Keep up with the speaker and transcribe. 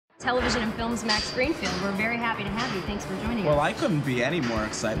Television and Films Max Greenfield. We're very happy to have you. Thanks for joining us. Well, I couldn't be any more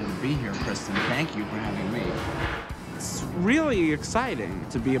excited to be here, Kristen. Thank you for having me. It's really exciting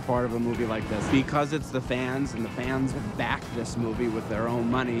to be a part of a movie like this because it's the fans, and the fans have backed this movie with their own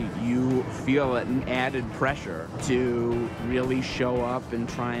money. You feel an added pressure to really show up and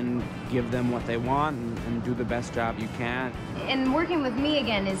try and give them what they want and do the best job you can. And working with me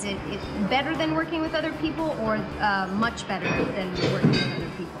again, is it better than working with other people, or much better than working with other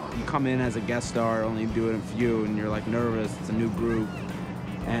people? You come in as a guest star, only doing a few, and you're like nervous. It's a new group,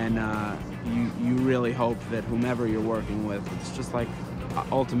 and you really hope that whomever you're working with, it's just like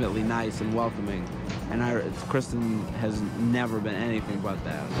ultimately nice and welcoming. And Kristen has never been anything but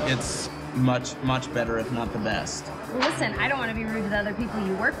that. It's much better, if not the best. Listen, I don't want to be rude to the other people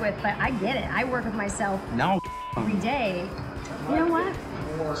you work with, but I get it. I work with myself every day. You know what?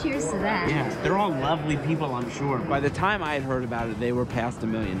 Cheers to that. Yeah, they're all lovely people, I'm sure. By the time I had heard about it, they were past $1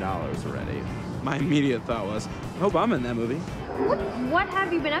 million already. My immediate thought was, I hope I'm in that movie. What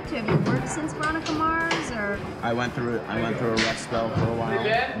have you been up to? Have you worked since Veronica Mars, or? I went through a rough spell for a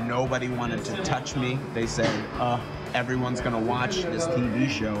while. Nobody wanted to touch me. They said, everyone's gonna watch this TV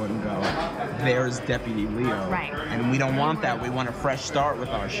show and go, there's Deputy Leo. Right. And we don't want that. We want a fresh start with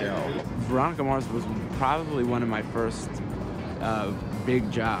our show. Veronica Mars was probably one of my first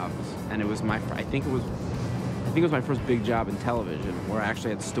big jobs, and it was I think it was my first big job in television, where I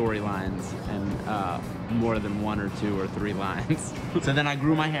actually had storylines and more than 1 or 2 or 3 lines. So then I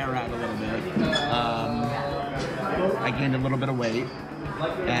grew my hair out a little bit. I gained a little bit of weight,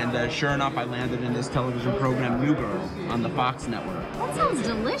 and sure enough, I landed in this television program, New Girl, on the Fox network. That sounds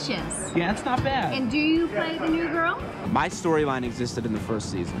delicious. Yeah, it's not bad. And do you play the new girl? My storyline existed in the first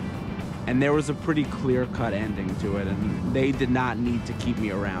season, and there was a pretty clear-cut ending to it, and they did not need to keep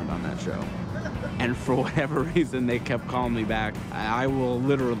me around on that show. And for whatever reason, they kept calling me back. I will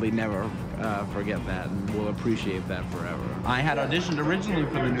literally never forget that, and will appreciate that forever. I had auditioned originally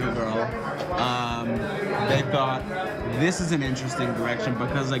for the new girl. They thought, this is an interesting direction,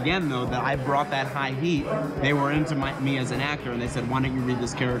 because again, though, that I brought that high heat. They were into me as an actor, and they said, why don't you read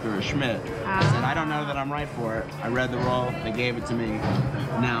this character as Schmidt? I said, I don't know that I'm right for it. I read the role, they gave it to me.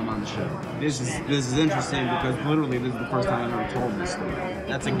 Now I'm on the show. This is interesting, because literally this is the first time I've ever told this story.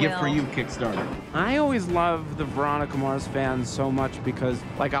 That's a gift for you, Kickstarter. I always love the Veronica Mars fans so much because,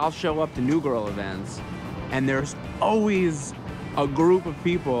 like, I'll show up to New Girl events, and there's always a group of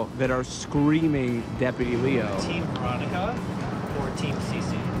people that are screaming Deputy Leo. Team Veronica or Team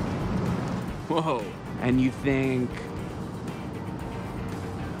CC? Whoa. And you think,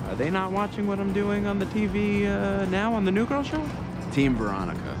 are they not watching what I'm doing on the TV now on the New Girl show? Team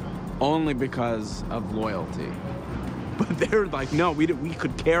Veronica. Only because of loyalty. But they're like, no, we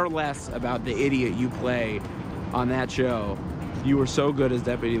could care less about the idiot you play on that show. You were so good as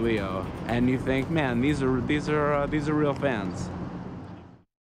Deputy Leo, and you think, man, these are real fans.